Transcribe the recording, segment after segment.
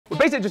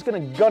basically just gonna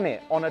gun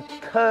it on a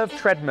curved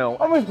treadmill.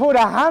 Almost pulled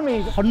a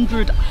hammy.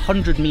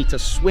 100 meter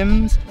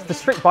swims. It's the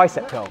strict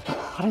bicep curl.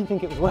 I don't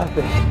think it was worth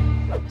it.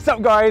 What's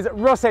up guys,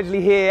 Ross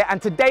Edgley here,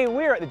 and today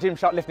we're at the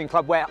Gymshark lifting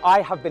club where I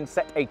have been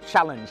set a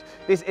challenge.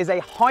 This is a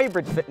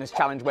hybrid fitness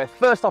challenge where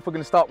first off we're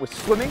going to start with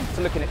swimming,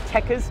 so looking at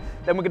techers,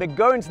 then we're going to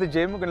go into the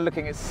gym, we're going to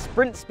looking at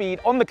sprint speed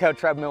on the curved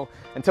treadmill,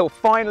 until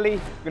finally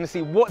we're going to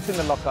see what's in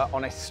the locker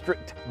on a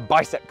strict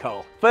bicep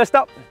curl. First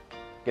up,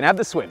 going to have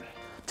the swim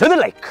to the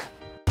lake.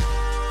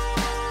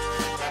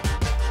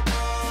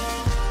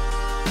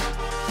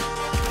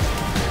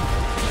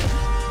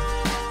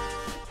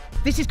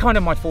 This is kind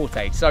of my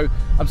forte, so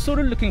I'm sort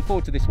of looking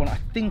forward to this one. I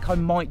think I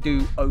might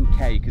do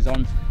okay because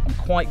I'm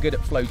quite good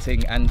at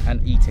floating and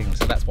eating,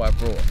 so that's why I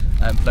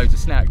brought loads of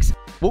snacks.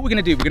 What we're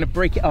going to do, we're going to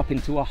break it up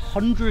into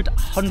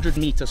 100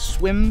 meter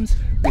swims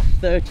with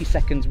 30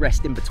 seconds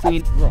rest in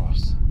between.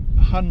 Ross,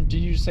 did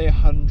you say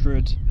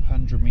 100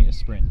 meter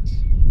sprints?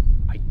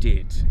 I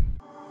did.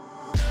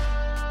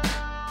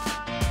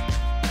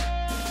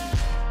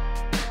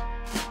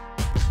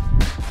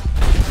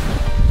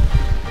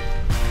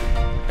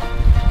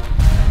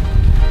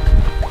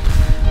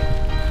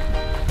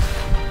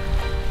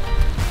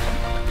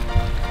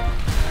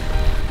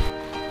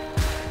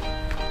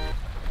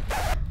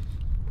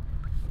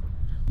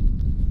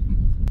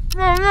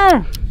 Oh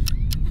no!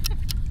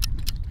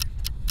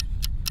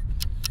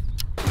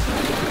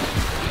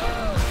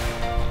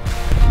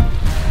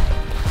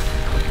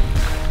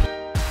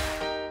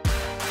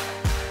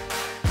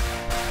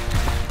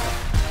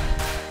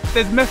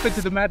 There's method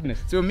to the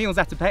madness. So Emil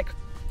Zatopek,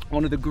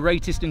 one of the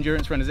greatest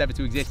endurance runners ever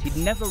to exist, he'd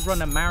never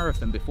run a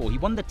marathon before. He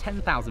won the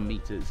 10,000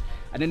 meters.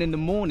 And then in the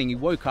morning he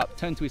woke up,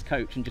 turned to his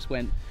coach and just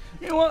went,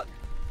 you know what?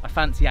 I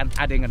fancy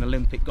adding an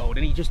Olympic gold,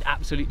 and he just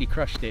absolutely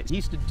crushed it. He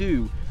used to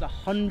do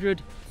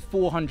 100,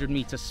 400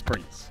 meter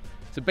sprints.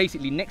 So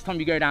basically, next time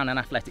you go down an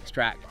athletics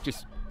track,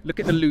 just look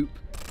at the loop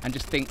and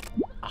just think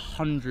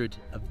 100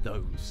 of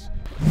those.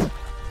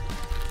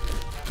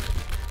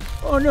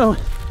 Oh no,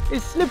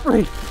 it's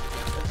slippery.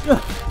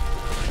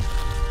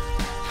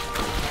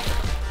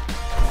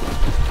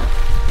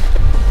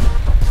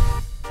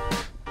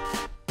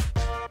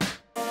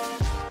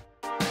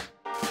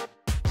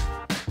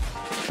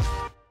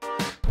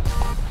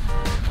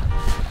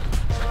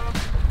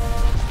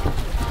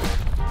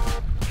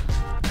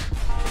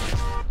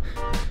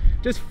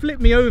 Just flip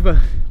me over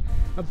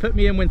and put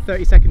me in when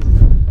 30 seconds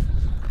is up.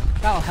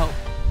 That'll help.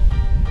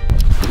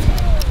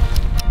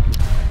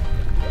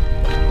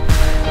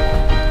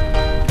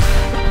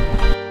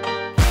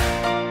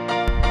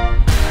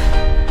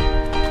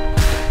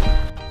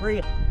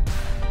 Three,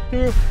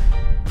 two,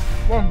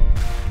 one.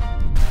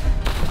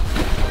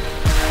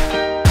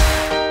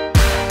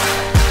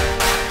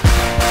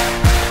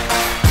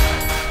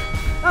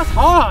 That's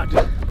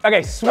hard.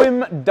 Okay,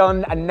 swim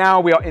done, and now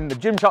we are in the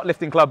Gymshark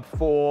lifting club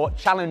for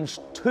challenge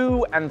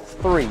 2 and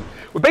 3.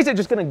 We're basically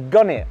just going to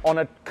gun it on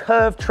a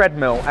curved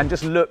treadmill and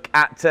just look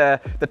at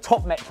the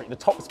top metric, the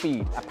top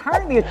speed.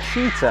 Apparently a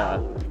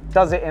cheetah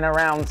does it in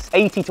around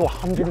 80 to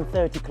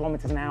 130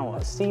 kilometers an hour.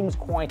 Seems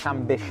quite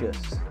ambitious.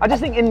 I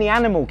just think in the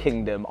animal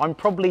kingdom, I'm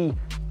probably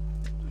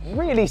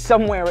really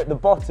somewhere at the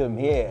bottom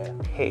here.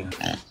 Pig.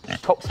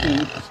 Top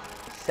speed,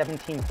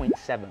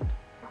 17.7.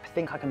 I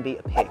think I can beat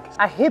a pig.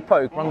 A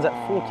hippo runs at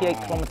 48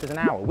 kilometers an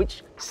hour,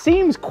 which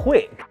seems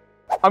quick.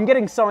 I'm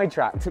getting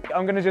sidetracked.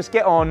 I'm gonna just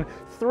get on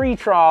 3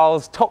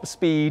 trials, top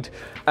speed,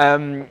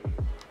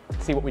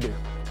 see what we do.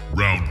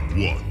 Round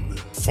 1,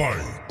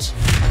 fight.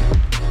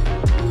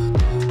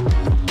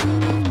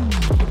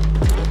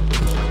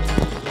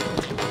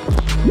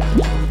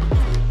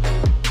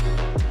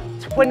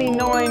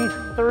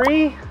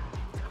 $29.3.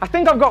 I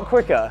think I've got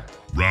quicker.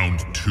 Round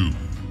 2,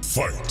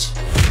 fight.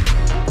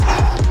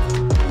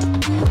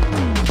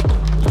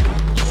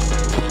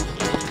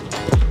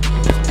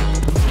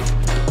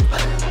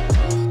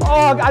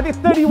 Oh, I did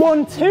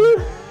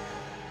 31.2.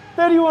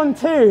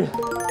 31.2.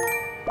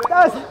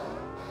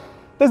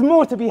 There's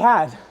more to be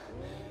had.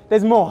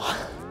 There's more.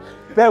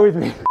 Bear with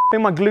me. I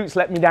think my glutes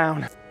let me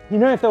down. You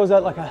know, if there was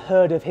like a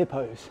herd of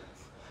hippos,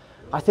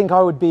 I think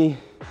I would be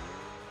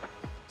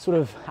sort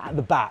of at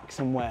the back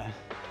somewhere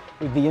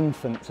with the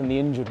infants and the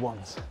injured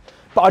ones.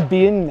 But I'd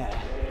be in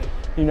there,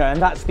 you know,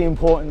 and that's the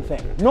important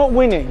thing. Not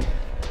winning,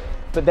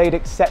 but they'd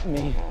accept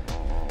me.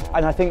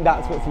 And I think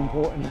that's what's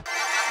important.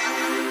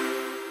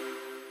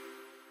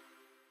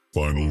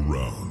 Final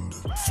round,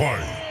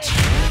 fight!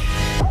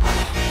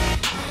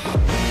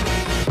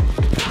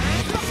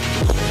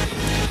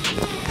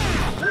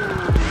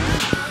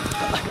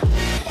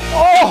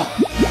 Oh!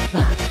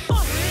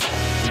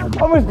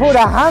 Almost pulled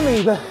a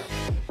hammy, but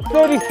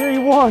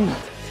 33.1.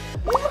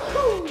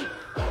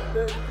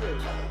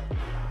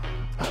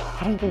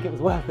 I don't think it was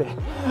worth it.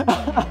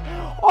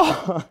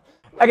 Oh.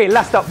 Okay,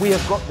 last up, we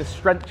have got the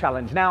strength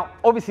challenge. Now,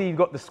 obviously you've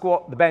got the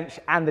squat, the bench,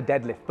 and the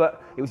deadlift,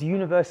 but it was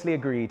universally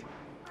agreed.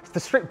 It's the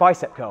strict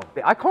bicep curl.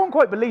 I can't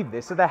quite believe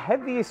this. So the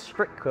heaviest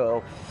strict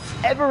curl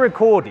ever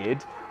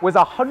recorded was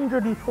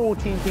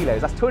 114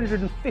 kilos. That's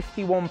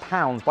 251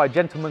 pounds by a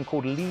gentleman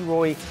called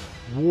Leroy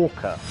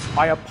Walker.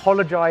 I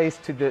apologize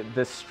to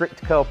the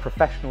strict curl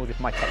professionals if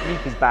my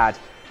technique is bad,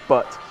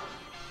 but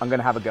I'm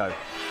gonna have a go.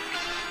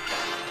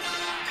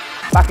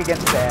 Back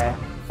against there,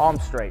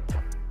 arms straight.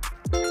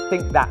 I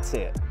think that's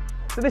it.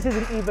 So this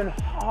isn't even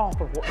half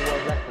of what the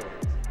world record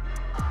is.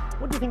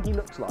 What do you think he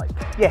looks like?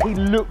 Yeah, he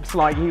looks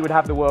like he would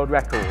have the world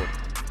record.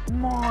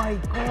 My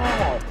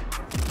God.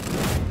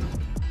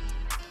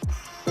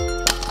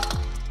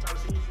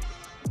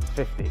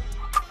 50.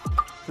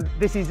 So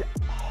this is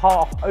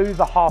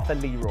over half a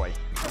Leroy.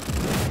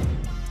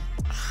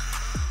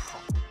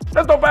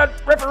 That's not bad,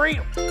 referee.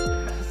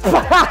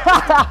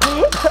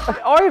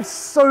 I have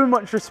so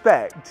much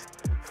respect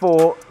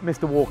for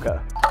Mr.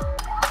 Walker.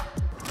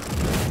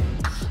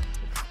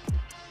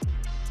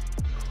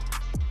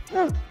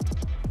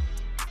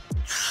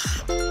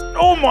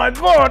 Oh my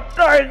God!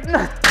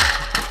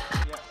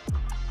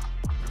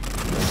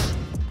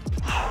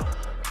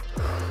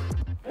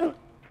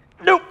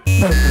 Nope.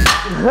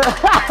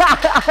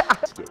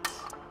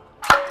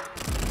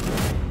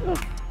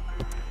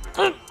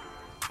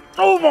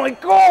 Oh my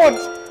God!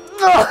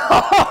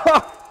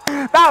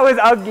 That was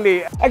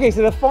ugly. Okay,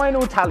 so the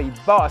final tally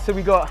bar. So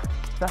we got,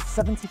 that's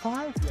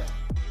 75? Yeah.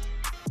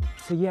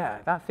 So yeah,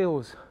 that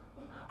feels,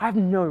 I have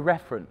no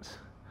reference.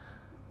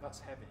 That's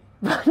heavy.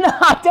 No,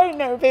 I don't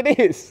know if it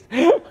is.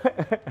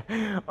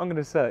 I'm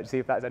gonna search, see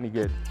if that's any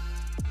good.